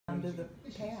to the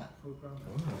path.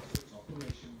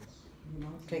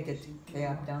 Take a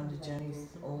cab down to Jenny's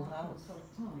old house.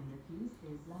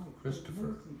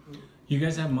 Christopher. You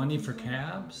guys have money for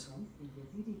cabs?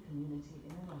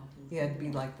 Yeah, it'd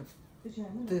be like the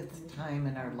fifth time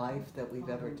in our life that we've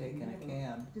ever taken a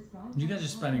cab. You guys are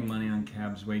spending money on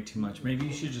cabs way too much. Maybe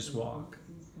you should just walk.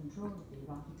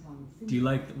 Do you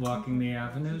like walking the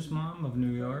avenues, Mom, of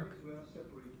New York?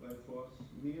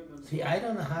 See, I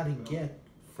don't know how to get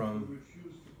from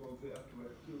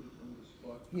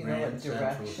You know what Grand Central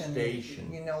direction?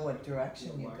 Station. You know what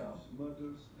direction you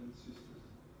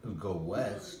go. go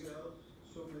west.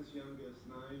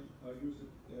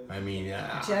 I mean,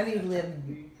 Jenny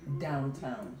lived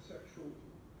downtown,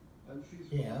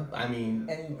 yeah, I mean,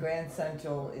 and Grand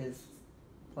Central is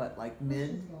what, like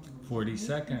mid?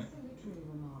 42nd.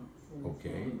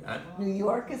 okay. New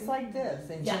York is like this,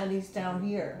 and Yeah. Jenny's down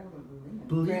here.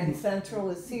 Believe Grand me. Central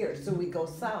is here, so we go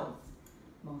south.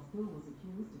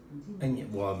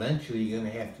 And well, eventually you're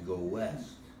gonna have to go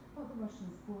west,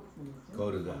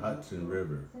 go to the Hudson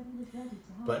River.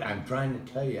 But I'm trying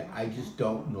to tell you, I just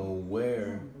don't know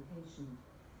where.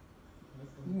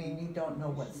 You mean you don't know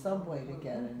what subway to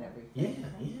get and everything? Yeah,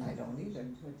 yeah. I don't either.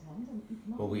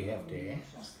 Well, we have to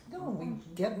ask. No, we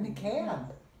get in a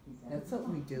cab. That's what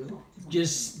we do.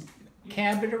 Just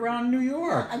cab it around New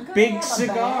York. I'm gonna Big have a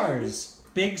cigars.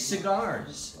 Big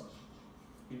cigars.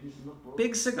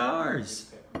 Big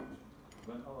cigars.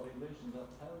 When our relations are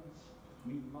tense,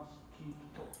 we must keep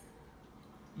talk.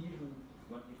 Even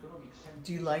when economic sanctions,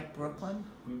 Do you like Brooklyn?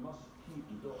 we must keep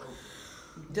the door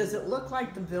open. Does it look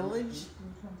like the Village?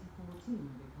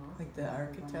 Like the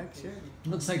architecture?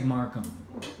 Looks like Markham.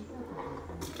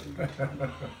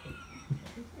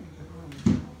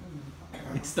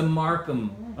 It's the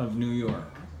Markham of New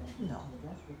York. No.